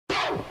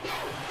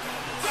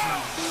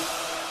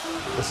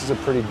This is a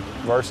pretty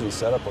varsity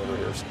setup over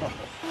here. So.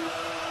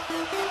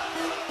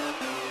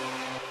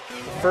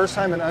 First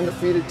time an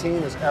undefeated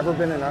team has ever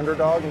been an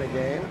underdog in a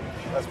game.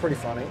 That's pretty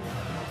funny.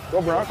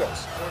 Go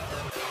Broncos.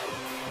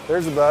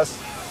 There's the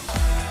bus.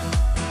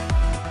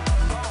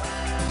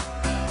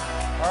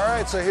 All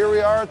right, so here we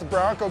are at the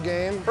Bronco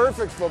game.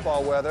 Perfect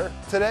football weather.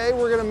 Today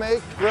we're gonna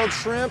make grilled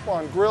shrimp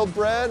on grilled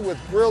bread with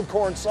grilled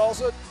corn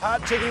salsa,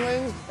 hot chicken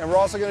wings, and we're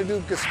also gonna do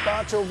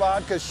Gazpacho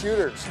vodka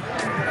shooters.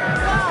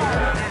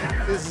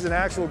 This is an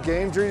actual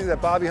game jersey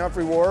that Bobby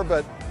Humphrey wore,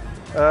 but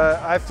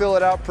I fill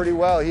it out pretty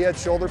well. He had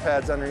shoulder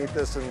pads underneath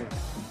this, and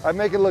I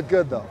make it look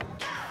good though.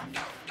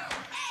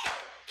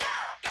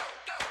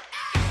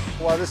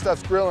 While this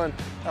stuff's grilling,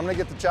 I'm gonna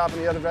get to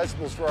chopping the other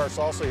vegetables for our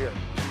salsa here.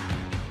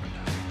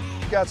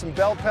 Got some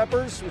bell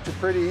peppers, which are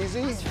pretty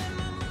easy.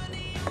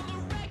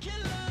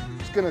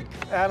 It's gonna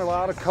add a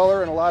lot of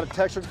color and a lot of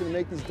texture. It's gonna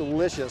make these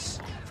delicious.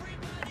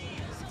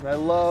 And I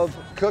love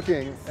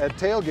cooking at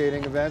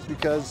tailgating events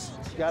because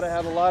you gotta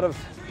have a lot of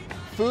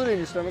food in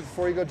your stomach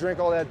before you go drink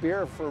all that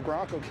beer for a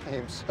Bronco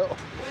game. So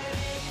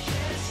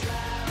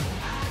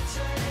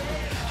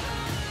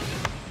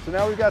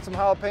now we've got some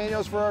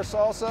jalapenos for our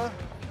salsa.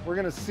 We're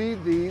gonna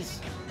seed these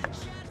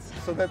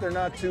so that they're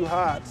not too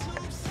hot.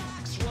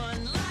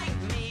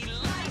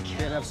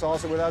 Can't have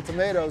salsa without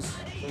tomatoes. So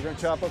we're gonna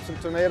chop up some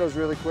tomatoes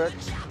really quick.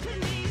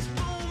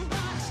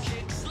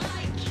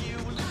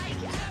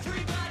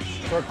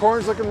 So our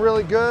corn's looking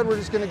really good. We're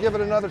just gonna give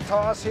it another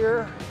toss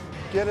here.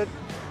 Get it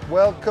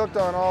well cooked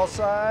on all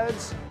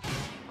sides.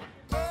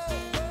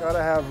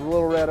 Gotta have a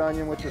little red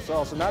onion with the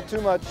salsa, not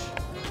too much.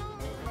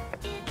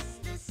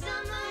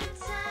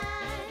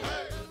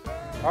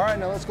 All right,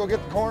 now let's go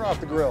get the corn off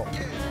the grill.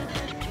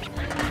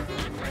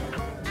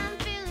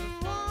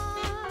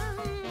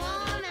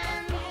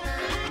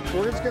 So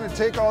we're just gonna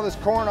take all this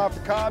corn off the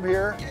cob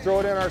here,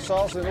 throw it in our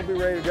salsa, and it'll be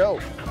ready to go.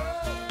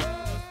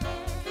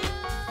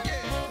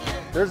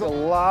 There's a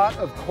lot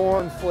of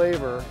corn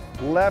flavor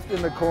left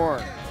in the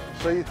corn.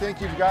 So you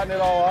think you've gotten it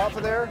all off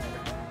of there?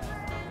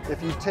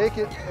 If you take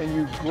it and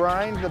you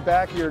grind the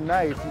back of your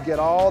knife, you get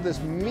all this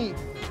meat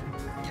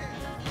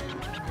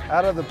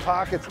out of the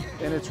pockets,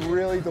 and it's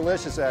really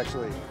delicious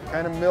actually.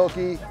 Kind of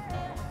milky,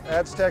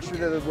 adds texture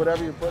to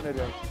whatever you're putting it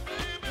in.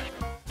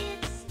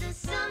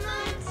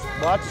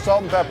 Lots of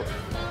salt and pepper.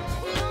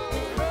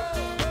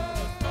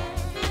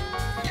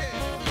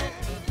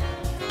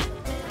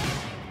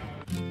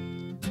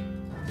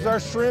 This is our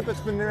shrimp. It's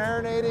been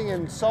marinating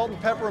in salt and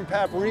pepper and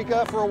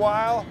paprika for a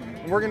while.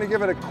 And we're gonna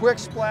give it a quick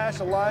splash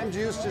of lime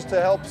juice just to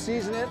help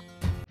season it.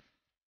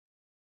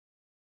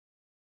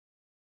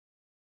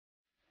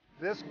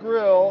 This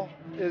grill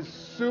is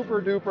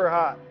super duper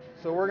hot.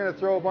 So we're gonna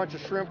throw a bunch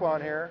of shrimp on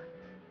here.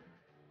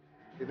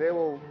 They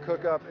will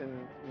cook up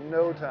in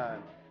no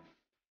time.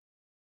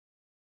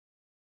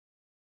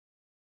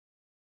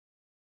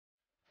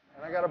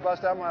 And I gotta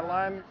bust out my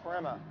lime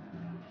crema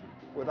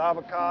with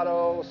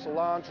avocado,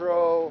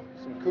 cilantro,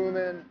 some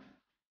cumin.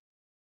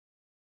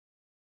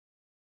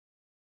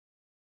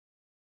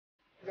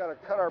 We gotta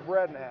cut our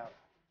bread in half.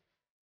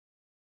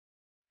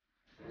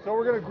 So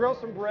we're gonna grill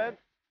some bread.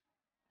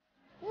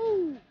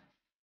 Woo!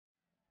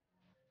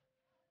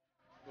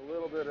 A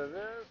little bit of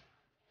this.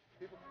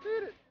 People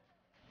feed it.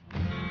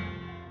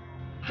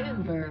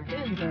 Denver,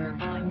 Denver,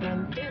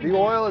 the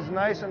oil is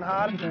nice and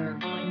hot.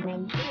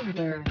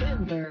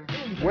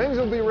 Wings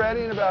will be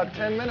ready in about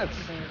 10 minutes.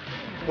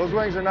 Those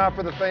wings are not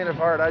for the faint of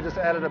heart. I just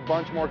added a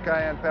bunch more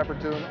cayenne pepper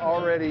to an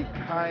already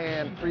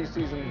cayenne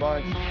pre-seasoned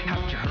bunch.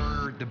 Haven't you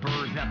heard the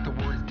birds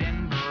afterwards?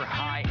 Denver,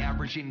 high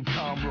average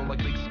income, roll like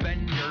big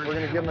spenders. We're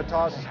gonna give them a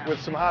toss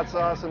with some hot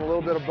sauce and a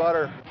little bit of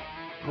butter.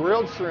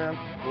 Grilled shrimp,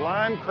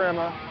 lime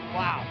crema.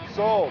 Wow.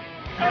 Sold.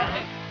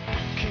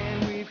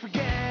 Can we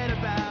forget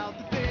about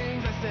the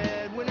things I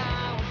said when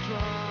I was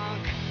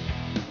drunk?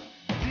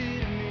 I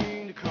didn't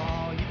mean to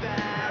call you that.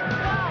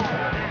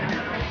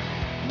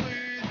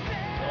 Please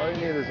All you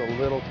need is a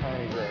little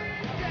tiny bit.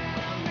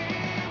 tell me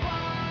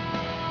why.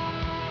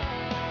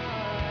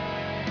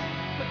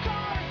 The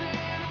car's in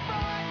the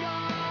front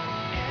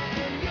yard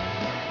and you're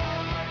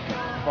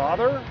gone.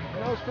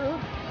 Fatherknowsfood?